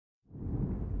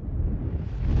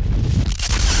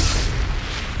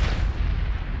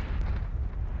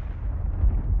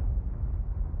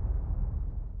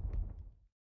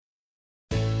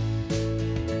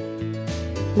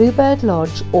Bluebird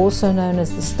Lodge, also known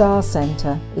as the Star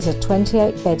Centre, is a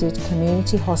 28-bedded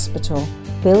community hospital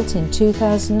built in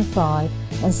 2005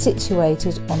 and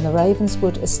situated on the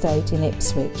Ravenswood estate in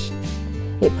Ipswich.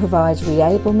 It provides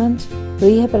reablement,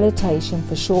 rehabilitation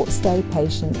for short-stay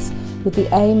patients with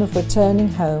the aim of returning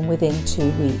home within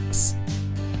 2 weeks.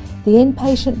 The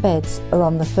inpatient beds are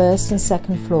on the first and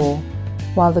second floor,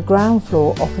 while the ground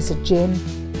floor offers a gym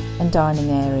and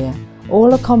dining area.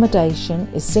 All accommodation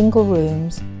is single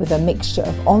rooms with a mixture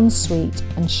of ensuite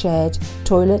and shared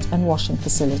toilet and washing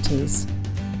facilities.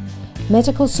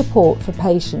 Medical support for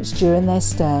patients during their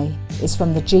stay is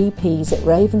from the GPs at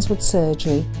Ravenswood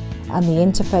Surgery and the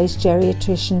Interface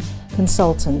Geriatrician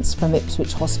consultants from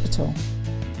Ipswich Hospital.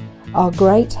 Our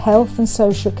great health and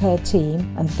social care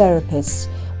team and therapists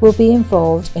will be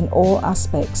involved in all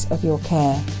aspects of your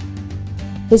care.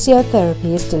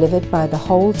 Physiotherapy is delivered by the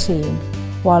whole team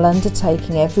while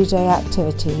undertaking everyday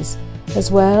activities,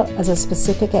 as well as a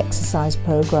specific exercise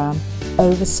programme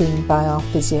overseen by our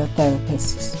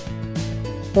physiotherapists.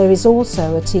 There is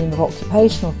also a team of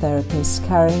occupational therapists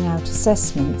carrying out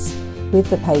assessments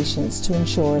with the patients to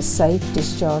ensure a safe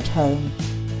discharge home.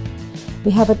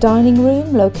 We have a dining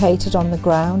room located on the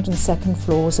ground and second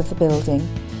floors of the building,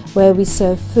 where we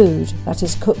serve food that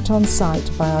is cooked on site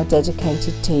by our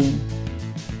dedicated team.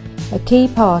 A key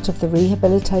part of the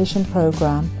rehabilitation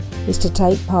programme is to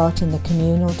take part in the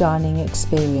communal dining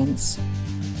experience.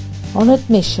 On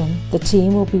admission, the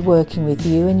team will be working with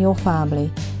you and your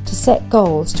family to set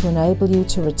goals to enable you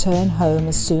to return home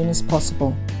as soon as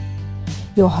possible.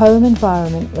 Your home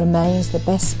environment remains the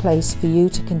best place for you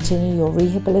to continue your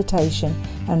rehabilitation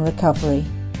and recovery.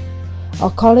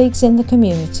 Our colleagues in the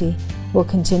community will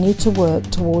continue to work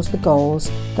towards the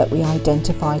goals that we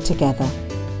identify together.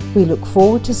 We look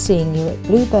forward to seeing you at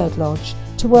Bluebird Lodge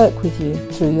to work with you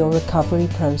through your recovery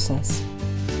process.